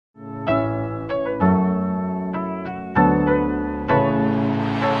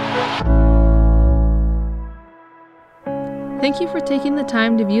Thank you for taking the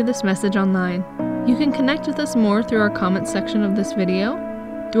time to view this message online. You can connect with us more through our comments section of this video,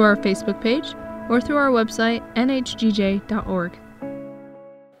 through our Facebook page, or through our website, nhgj.org.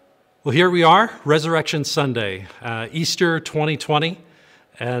 Well, here we are, Resurrection Sunday, Easter 2020,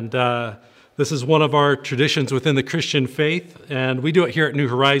 and this is one of our traditions within the Christian faith, and we do it here at New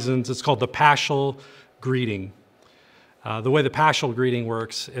Horizons. It's called the Paschal Greeting. The way the Paschal Greeting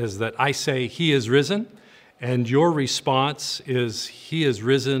works is that I say, "He is risen," and your response is, "He is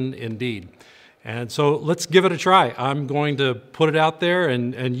risen indeed." And so let's give it a try. I'm going to put it out there,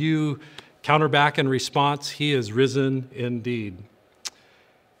 and you counter back in response, "He is risen indeed."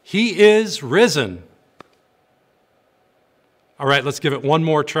 He is risen. All right, let's give it one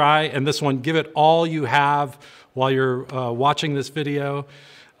more try, and this one, give it all you have while you're watching this video.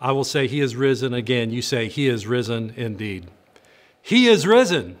 I will say, "He is risen." Again, you say, "He is risen indeed." He is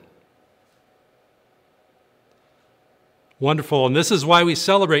risen. Wonderful, and this is why we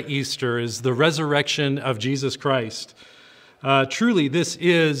celebrate Easter, is the resurrection of Jesus Christ. Truly, this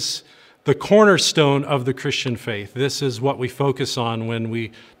is the cornerstone of the Christian faith. This is what we focus on when we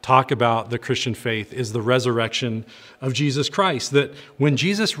talk about the Christian faith, is the resurrection of Jesus Christ. That when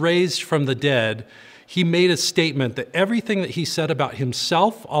Jesus raised from the dead, he made a statement that everything that he said about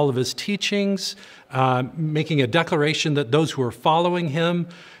himself, all of his teachings, making a declaration that those who were following him,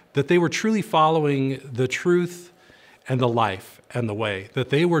 that they were truly following the truth and the life and the way, that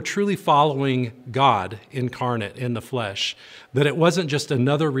they were truly following God incarnate in the flesh, that it wasn't just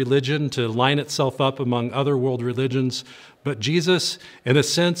another religion to line itself up among other world religions, but Jesus, in a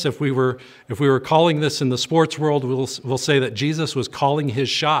sense, if we were calling this in the sports world, we'll say that Jesus was calling his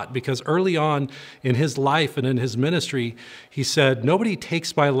shot, because early on in his life and in his ministry, he said, "Nobody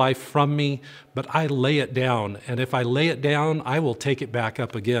takes my life from me, but I lay it down. And if I lay it down, I will take it back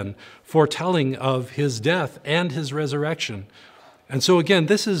up again," foretelling of his death and his resurrection. And so again,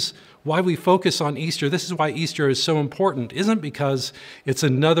 this is why we focus on Easter. This is why Easter is so important. It isn't because it's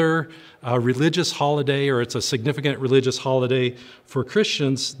another religious holiday or it's a significant religious holiday for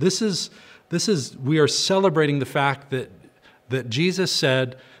Christians. We are celebrating the fact that Jesus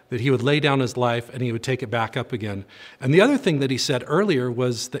said that he would lay down his life and he would take it back up again. And the other thing that he said earlier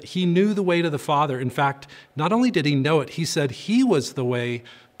was that he knew the way to the Father. In fact, not only did he know it, he said he was the way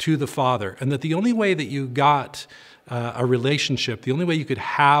to the Father, and that the only way that you got a relationship, the only way you could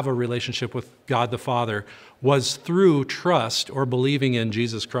have a relationship with God the Father was through trust or believing in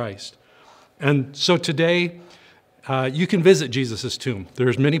Jesus Christ. And so today, you can visit Jesus' tomb.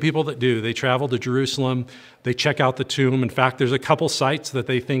 There's many people that do. They travel to Jerusalem, they check out the tomb. In fact, there's a couple sites that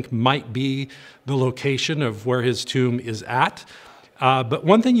they think might be the location of where his tomb is at. But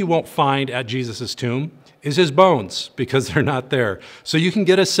one thing you won't find at Jesus' tomb is his bones, because they're not there. So you can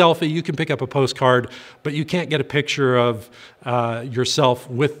get a selfie, you can pick up a postcard, but you can't get a picture of yourself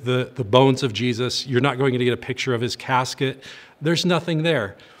with the bones of Jesus. You're not going to get a picture of his casket. There's nothing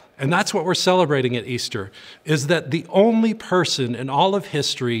there. And that's what we're celebrating at Easter, is that the only person in all of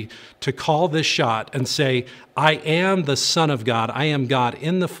history to call this shot and say, "I am the Son of God, I am God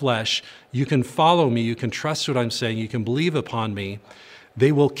in the flesh, you can follow me, you can trust what I'm saying, you can believe upon me.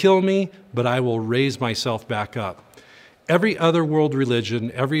 They will kill me, but I will raise myself back up." Every other world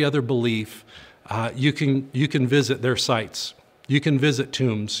religion, every other belief, you can visit their sites. You can visit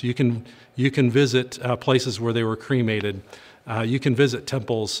tombs. You can visit places where they were cremated. You can visit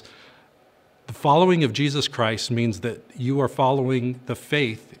temples. The following of Jesus Christ means that you are following the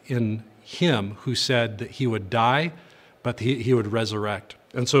faith in him who said that he would die, but he would resurrect.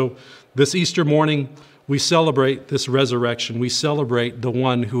 And so this Easter morning, we celebrate this resurrection. We celebrate the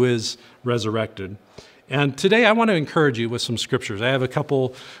one who is resurrected. And today I want to encourage you with some scriptures. I have a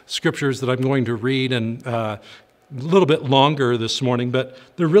couple scriptures that I'm going to read, and a little bit longer this morning, but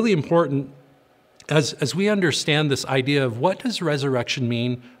they're really important as we understand this idea of what does resurrection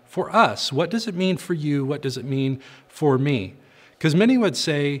mean for us? What does it mean for you? What does it mean for me? Because many would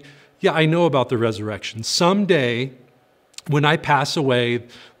say, yeah, I know about the resurrection. Someday, when I pass away,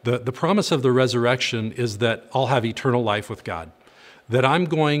 the promise of the resurrection is that I'll have eternal life with God, that I'm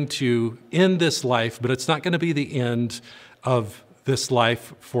going to end this life, but it's not going to be the end of this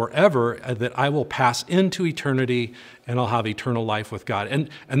life forever, that I will pass into eternity and I'll have eternal life with God. And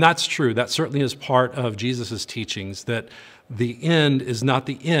that's true. That certainly is part of Jesus' teachings, that the end is not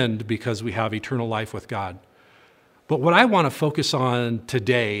the end because we have eternal life with God. But what I want to focus on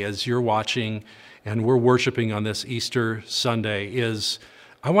today as you're watching and we're worshiping on this Easter Sunday is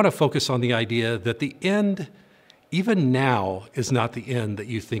I want to focus on the idea that the end, even now, is not the end that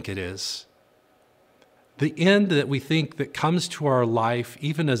you think it is. The end that we think that comes to our life,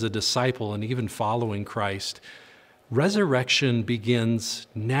 even as a disciple and even following Christ, resurrection begins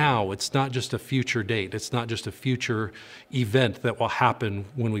now. It's not just a future date. It's not just a future event that will happen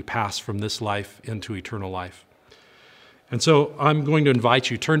when we pass from this life into eternal life. And so I'm going to invite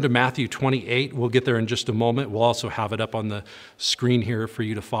you, turn to Matthew 28. We'll get there in just a moment. We'll also have it up on the screen here for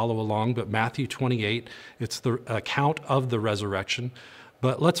you to follow along. But Matthew 28, it's the account of the resurrection.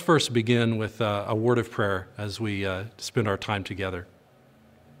 But let's first begin with a word of prayer as we spend our time together.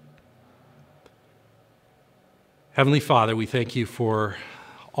 Heavenly Father, we thank you for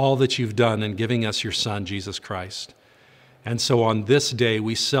all that you've done in giving us your Son, Jesus Christ. And so on this day,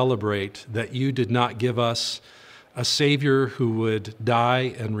 we celebrate that you did not give us a Savior who would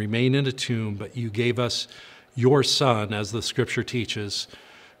die and remain in a tomb, but you gave us your Son, as the Scripture teaches,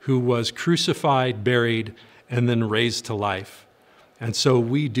 who was crucified, buried, and then raised to life. And so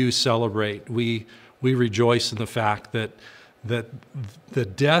we do celebrate. We rejoice in the fact that the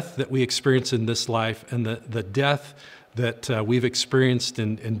death that we experience in this life and the death that we've experienced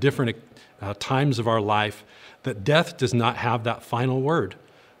in different times of our life, that death does not have that final word.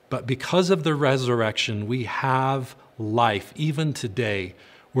 But because of the resurrection, we have life even today.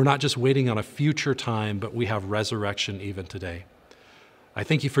 We're not just waiting on a future time, but we have resurrection even today. I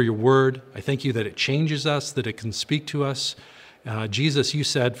thank you for your word. I thank you that it changes us, that it can speak to us. Jesus, you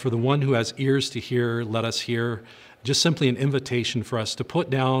said, for the one who has ears to hear, let us hear. Just simply an invitation for us to put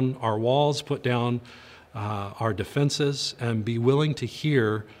down our walls, put down our defenses, and be willing to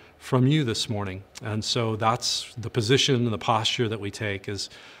hear from you this morning. And so that's the position and the posture that we take, is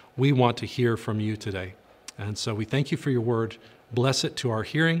we want to hear from you today. And so we thank you for your word. Bless it to our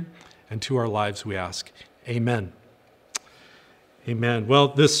hearing and to our lives, we ask. Amen. Amen. Well,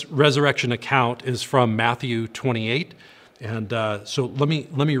 this resurrection account is from Matthew 28. And so let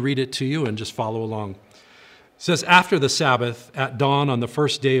me read it to you and just follow along. It says, after the Sabbath, at dawn on the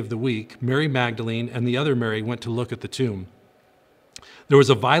first day of the week, Mary Magdalene and the other Mary went to look at the tomb. There was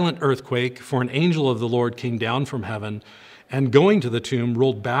a violent earthquake, for an angel of the Lord came down from heaven, and going to the tomb,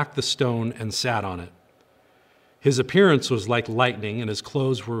 rolled back the stone and sat on it. His appearance was like lightning, and his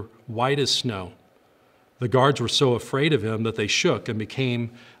clothes were white as snow. The guards were so afraid of him that they shook and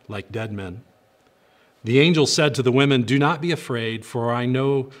became like dead men. The angel said to the women, do not be afraid, for I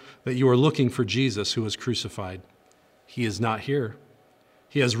know that you are looking for Jesus who was crucified. He is not here.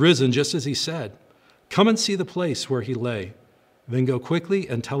 He has risen just as he said. Come and see the place where he lay. Then go quickly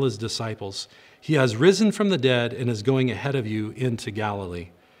and tell his disciples, he has risen from the dead and is going ahead of you into Galilee.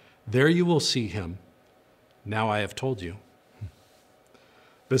 There you will see him. Now I have told you.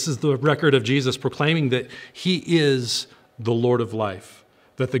 This is the record of Jesus proclaiming that he is the Lord of life,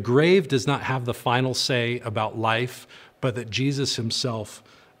 that the grave does not have the final say about life, but that Jesus himself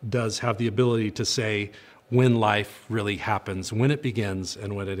does have the ability to say when life really happens, when it begins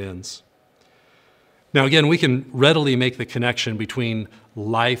and when it ends. Now, again, we can readily make the connection between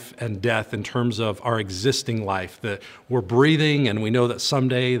life and death in terms of our existing life, that we're breathing and we know that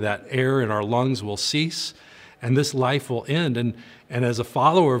someday that air in our lungs will cease and this life will end. And as a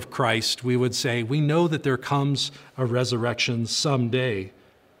follower of Christ, we would say, we know that there comes a resurrection someday.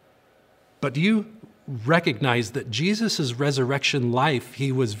 But do you recognize that Jesus' resurrection life,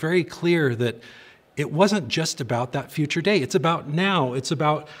 he was very clear that it wasn't just about that future day. It's about now. It's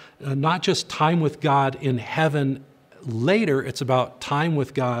about not just time with God in heaven later. It's about time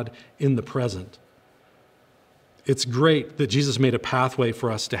with God in the present. It's great that Jesus made a pathway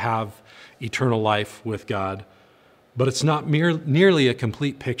for us to have eternal life with God, but it's not nearly a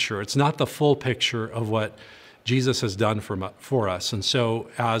complete picture. It's not the full picture of what Jesus has done for us. And so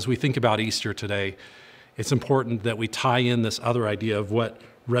as we think about Easter today, it's important that we tie in this other idea of what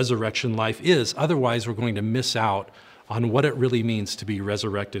resurrection life is. Otherwise, we're going to miss out on what it really means to be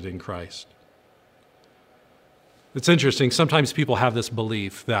resurrected in Christ. It's interesting. Sometimes people have this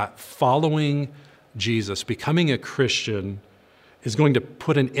belief that following Jesus, becoming a Christian, is going to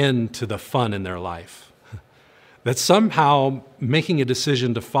put an end to the fun in their life. That somehow making a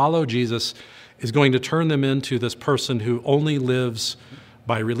decision to follow Jesus is going to turn them into this person who only lives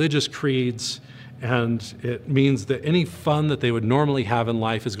by religious creeds, and it means that any fun that they would normally have in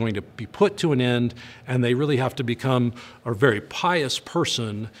life is going to be put to an end, and they really have to become a very pious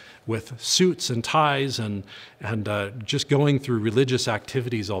person with suits and ties and just going through religious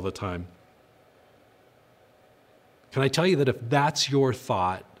activities all the time. Can I tell you that if that's your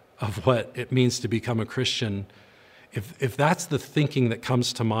thought of what it means to become a Christian, if that's the thinking that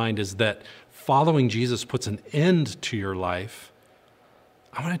comes to mind, is that following Jesus puts an end to your life,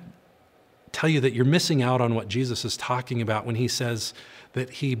 I want to tell you that you're missing out on what Jesus is talking about when he says that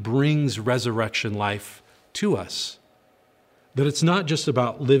he brings resurrection life to us. That it's not just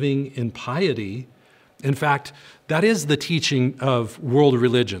about living in piety, In fact, that is the teaching of world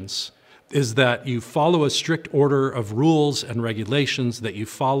religions, is that you follow a strict order of rules and regulations that you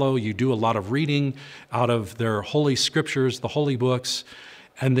follow. You do a lot of reading out of their holy scriptures, the holy books,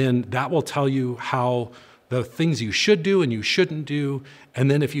 and then that will tell you how the things you should do and you shouldn't do. And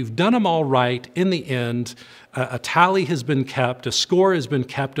then if you've done them all right, in the end, a tally has been kept, a score has been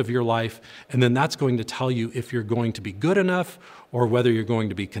kept of your life, and then that's going to tell you if you're going to be good enough or whether you're going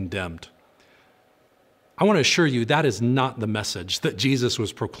to be condemned. I want to assure you that is not the message that Jesus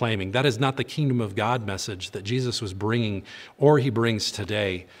was proclaiming. That is not the kingdom of God message that Jesus was bringing, or he brings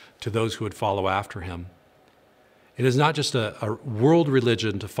today to those who would follow after him. It is not just a world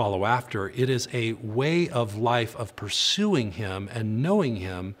religion to follow after. It is a way of life of pursuing him and knowing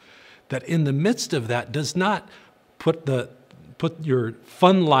him that in the midst of that does not put your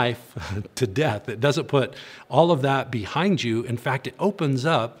fun life to death. It doesn't put all of that behind you. In fact, it opens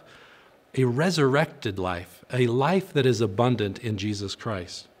up a resurrected life, a life that is abundant in Jesus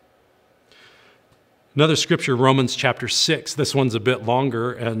Christ. Another scripture, Romans chapter 6. This one's a bit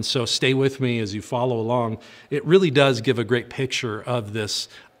longer, and so stay with me as you follow along. It really does give a great picture of this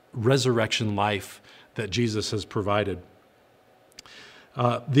resurrection life that Jesus has provided.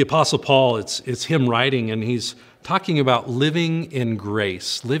 The Apostle Paul, it's him writing, and he's talking about living in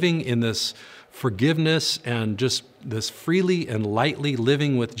grace, living in this forgiveness and just this freely and lightly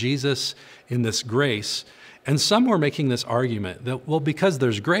living with Jesus in this grace. And some were making this argument that, well, because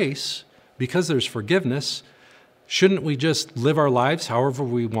there's grace, because there's forgiveness, shouldn't we just live our lives however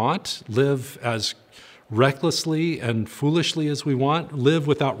we want, live as recklessly and foolishly as we want, live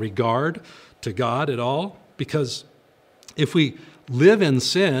without regard to God at all? Because if we live in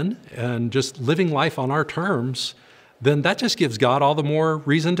sin and just living life on our terms, then that just gives God all the more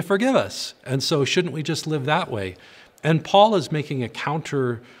reason to forgive us. And so shouldn't we just live that way? And Paul is making a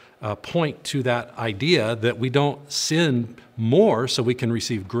counter point to that idea that we don't sin more so we can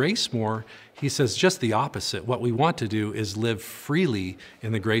receive grace more. He says just the opposite. What we want to do is live freely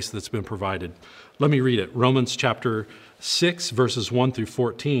in the grace that's been provided. Let me read it. Romans chapter 6, verses 1 through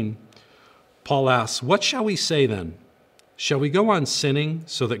 14. Paul asks, "What shall we say then? Shall we go on sinning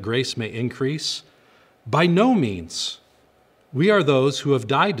so that grace may increase? By no means. We are those who have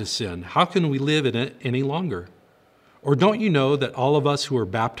died to sin. How can we live in it any longer? Or don't you know that all of us who were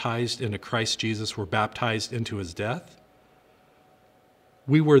baptized into Christ Jesus were baptized into his death?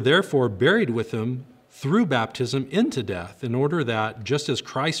 We were therefore buried with him through baptism into death, in order that, just as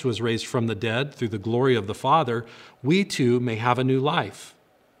Christ was raised from the dead through the glory of the Father, we too may have a new life.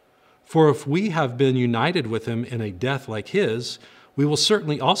 For if we have been united with him in a death like his, we will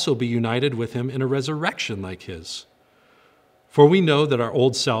certainly also be united with him in a resurrection like his. For we know that our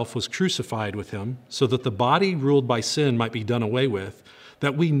old self was crucified with him, so that the body ruled by sin might be done away with,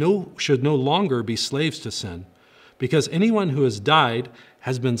 that we should no longer be slaves to sin, because anyone who has died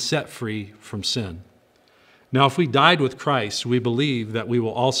has been set free from sin. Now, if we died with Christ, we believe that we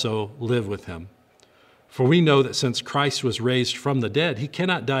will also live with him. For we know that since Christ was raised from the dead, he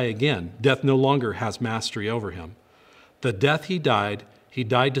cannot die again. Death no longer has mastery over him. The death he died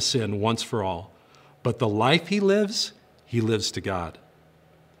to sin once for all. But the life he lives to God.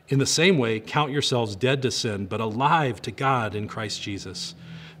 In the same way, count yourselves dead to sin, but alive to God in Christ Jesus.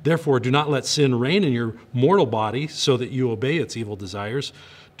 Therefore, do not let sin reign in your mortal body so that you obey its evil desires.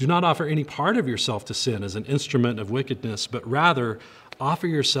 Do not offer any part of yourself to sin as an instrument of wickedness, but rather offer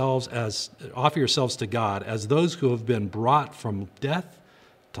yourselves to God as those who have been brought from death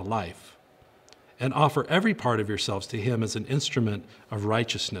to life. And offer every part of yourselves to him as an instrument of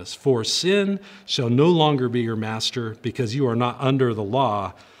righteousness. For sin shall no longer be your master, because you are not under the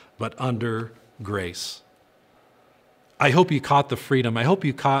law, but under grace. I hope you caught the freedom. I hope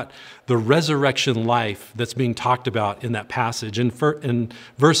you caught the resurrection life that's being talked about in that passage. In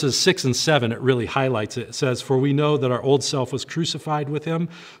verses 6 and 7, it really highlights it. It says, "For we know that our old self was crucified with him,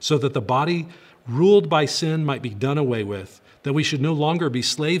 so that the body ruled by sin might be done away with, that we should no longer be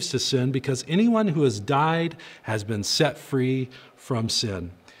slaves to sin, because anyone who has died has been set free from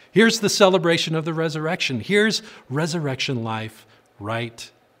sin." Here's the celebration of the resurrection. Here's resurrection life right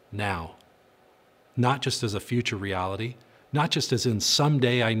now. Not just as a future reality, not just as in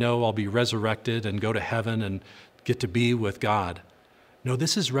someday I know I'll be resurrected and go to heaven and get to be with God. No,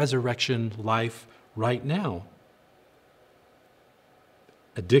 this is resurrection life right now.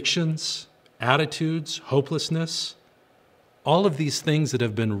 Addictions, attitudes, hopelessness, all of these things that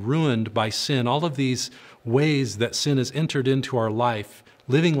have been ruined by sin, all of these ways that sin has entered into our life,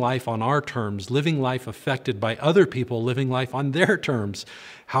 living life on our terms, living life affected by other people, living life on their terms,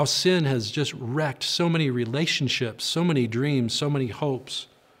 how sin has just wrecked so many relationships, so many dreams, so many hopes.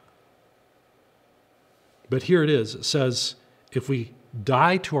 But here it is. It says, if we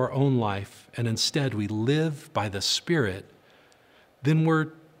die to our own life and instead we live by the Spirit, then we're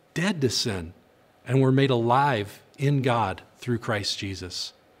dead to sin and we're made alive in God through Christ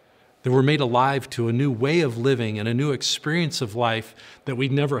Jesus. That we're made alive to a new way of living and a new experience of life that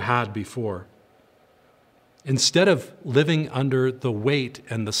we'd never had before. Instead of living under the weight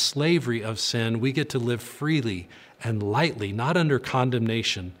and the slavery of sin, we get to live freely and lightly, not under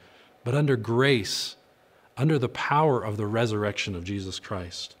condemnation, but under grace, under the power of the resurrection of Jesus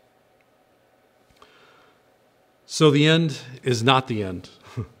Christ. So the end is not the end.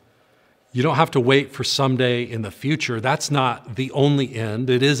 You don't have to wait for someday in the future. That's not the only end.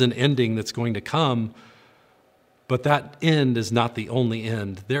 It is an ending that's going to come, but that end is not the only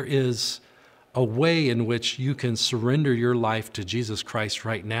end. There is a way in which you can surrender your life to Jesus Christ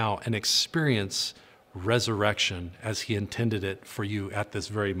right now and experience resurrection as he intended it for you at this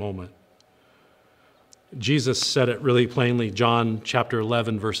very moment. Jesus said it really plainly, John chapter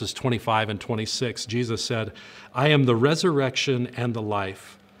 11, verses 25 and 26. Jesus said, I am the resurrection and the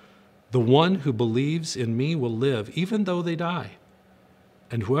life. The one who believes in me will live, even though they die.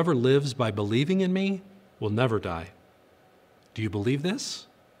 And whoever lives by believing in me will never die. Do you believe this?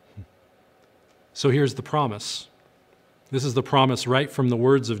 So here's the promise. This is the promise right from the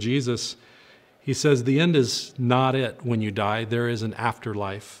words of Jesus. He says, the end is not it when you die. There is an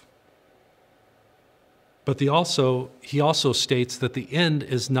afterlife. But he also states that the end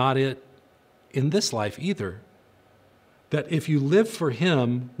is not it in this life either. That if you live for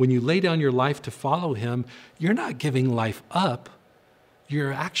him, when you lay down your life to follow him, you're not giving life up.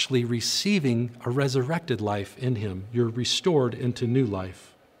 You're actually receiving a resurrected life in him. You're restored into new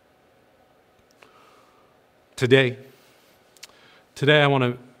life. Today I want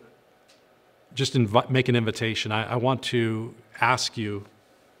to just make an invitation. I want to ask you,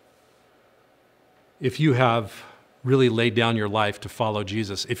 if you have really laid down your life to follow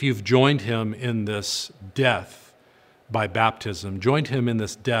Jesus, if you've joined him in this death by baptism, joined him in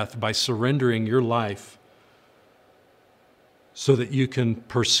this death by surrendering your life so that you can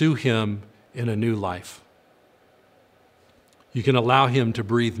pursue him in a new life. You can allow him to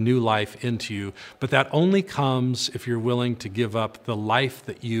breathe new life into you, but that only comes if you're willing to give up the life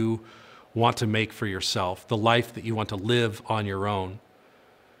that you want to make for yourself, the life that you want to live on your own.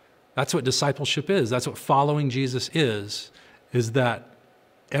 That's what discipleship is. That's what following Jesus is that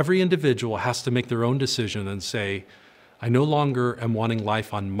every individual has to make their own decision and say, I no longer am wanting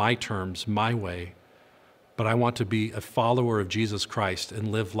life on my terms, my way, but I want to be a follower of Jesus Christ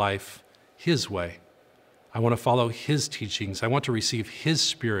and live life his way. I want to follow his teachings. I want to receive his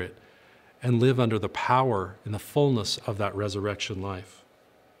Spirit and live under the power and the fullness of that resurrection life.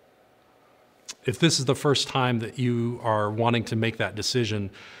 If this is the first time that you are wanting to make that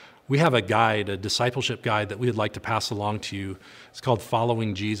decision, we have a guide, a discipleship guide that we would like to pass along to you. It's called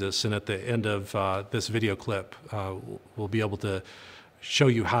Following Jesus, and at the end of this video clip, we'll be able to show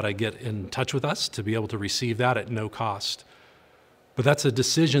you how to get in touch with us to be able to receive that at no cost. But that's a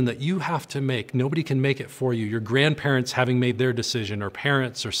decision that you have to make. Nobody can make it for you. Your grandparents having made their decision, or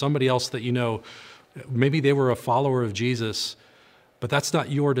parents, or somebody else that you know, maybe they were a follower of Jesus, but that's not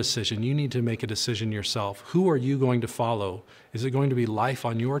your decision. You need to make a decision yourself. Who are you going to follow? Is it going to be life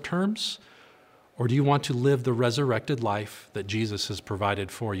on your terms? Or do you want to live the resurrected life that Jesus has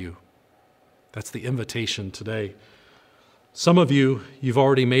provided for you? That's the invitation today. Some of you, you've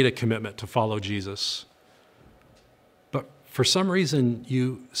already made a commitment to follow Jesus. But for some reason,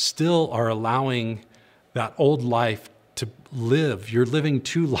 you still are allowing that old life to live. You're living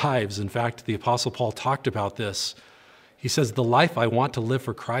two lives. In fact, the Apostle Paul talked about this. He says, the life I want to live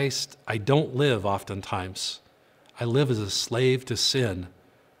for Christ, I don't live oftentimes. I live as a slave to sin,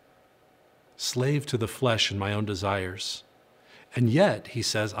 slave to the flesh and my own desires. And yet, he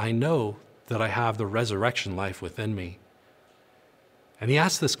says, I know that I have the resurrection life within me. And he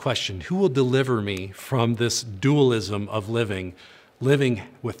asks this question, who will deliver me from this dualism of living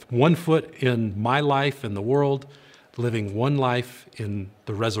with one foot in my life in the world, living one life in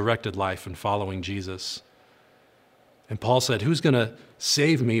the resurrected life and following Jesus? And Paul said, who's going to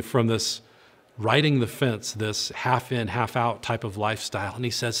save me from this riding the fence, this half in, half out type of lifestyle? And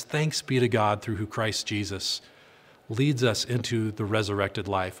he says, thanks be to God through who Christ Jesus leads us into the resurrected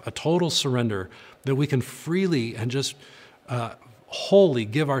life, a total surrender that we can freely and just wholly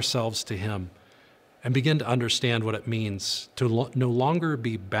give ourselves to him and begin to understand what it means to no longer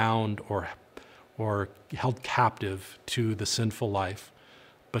be bound or held captive to the sinful life,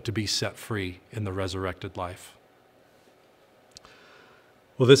 but to be set free in the resurrected life.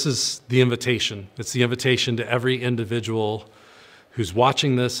 Well, this is the invitation. It's the invitation to every individual who's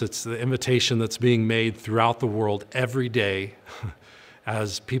watching this. It's the invitation that's being made throughout the world every day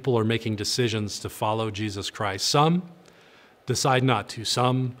as people are making decisions to follow Jesus Christ. Some decide not to.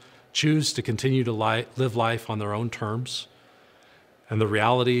 Some choose to continue to live life on their own terms. And the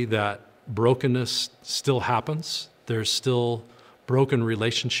reality that brokenness still happens. There's still broken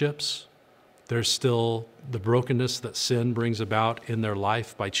relationships. There's still the brokenness that sin brings about in their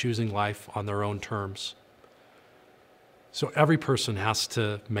life by choosing life on their own terms. So every person has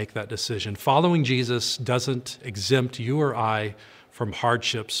to make that decision. Following Jesus doesn't exempt you or I from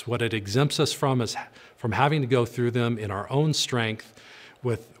hardships. What it exempts us from is from having to go through them in our own strength,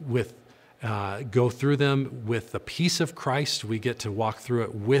 go through them with the peace of Christ. We get to walk through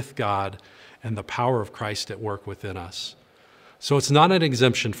it with God and the power of Christ at work within us. So it's not an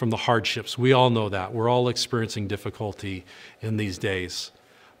exemption from the hardships. We all know that. We're all experiencing difficulty in these days.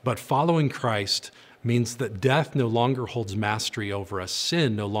 But following Christ means that death no longer holds mastery over us.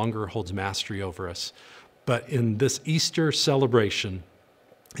 Sin no longer holds mastery over us. But in this Easter celebration,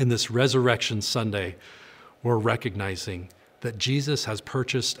 in this Resurrection Sunday, we're recognizing that Jesus has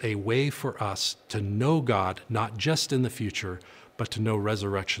purchased a way for us to know God, not just in the future, but to know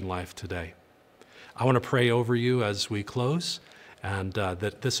resurrection life today. I want to pray over you as we close, and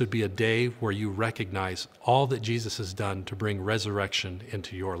that this would be a day where you recognize all that Jesus has done to bring resurrection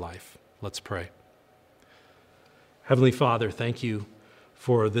into your life. Let's pray. Heavenly Father, thank you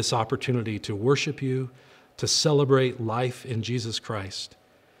for this opportunity to worship you, to celebrate life in Jesus Christ.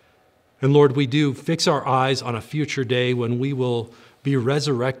 And Lord, we do fix our eyes on a future day when we will be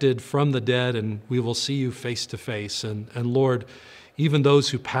resurrected from the dead and we will see you face to face. And Lord, even those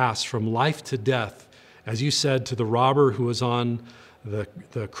who pass from life to death, as you said to the robber who was on the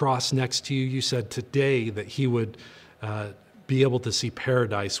cross next to you, you said today that he would be able to see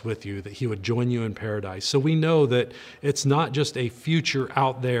paradise with you, that he would join you in paradise. So we know that it's not just a future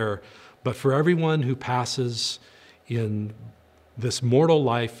out there, but for everyone who passes in this mortal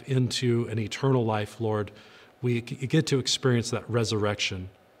life into an eternal life, Lord, we get to experience that resurrection.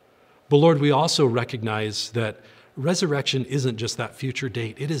 But Lord, we also recognize that resurrection isn't just that future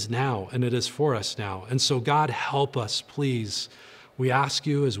date. It is now, and it is for us now. And so God, help us, please. We ask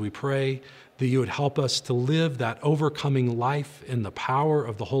you as we pray that you would help us to live that overcoming life in the power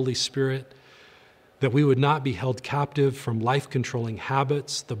of the Holy Spirit, that we would not be held captive from life-controlling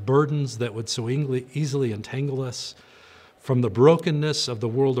habits, the burdens that would so easily entangle us, from the brokenness of the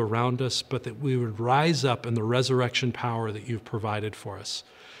world around us, but that we would rise up in the resurrection power that you've provided for us.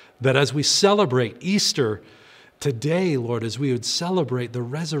 That as we celebrate Easter today, Lord, as we would celebrate the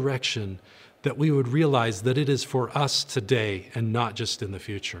resurrection, that we would realize that it is for us today and not just in the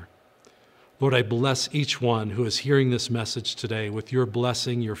future. Lord, I bless each one who is hearing this message today with your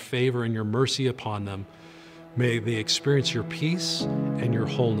blessing, your favor, and your mercy upon them. May they experience your peace and your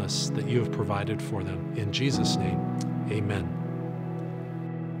wholeness that you have provided for them. In Jesus' name, amen.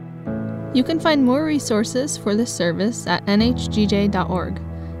 You can find more resources for this service at nhgj.org.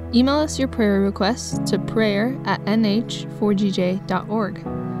 Email us your prayer requests to prayer@nh4gj.org.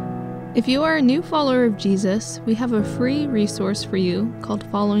 If you are a new follower of Jesus, we have a free resource for you called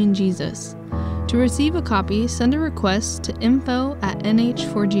Following Jesus. To receive a copy, send a request to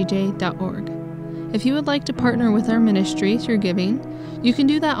info@nh4gj.org. If you would like to partner with our ministry through giving, you can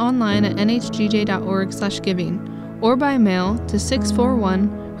do that online at nhgj.org/giving or by mail to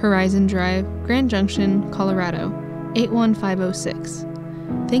 641 Horizon Drive, Grand Junction, Colorado, 81506.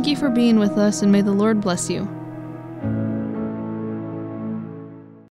 Thank you for being with us, and may the Lord bless you.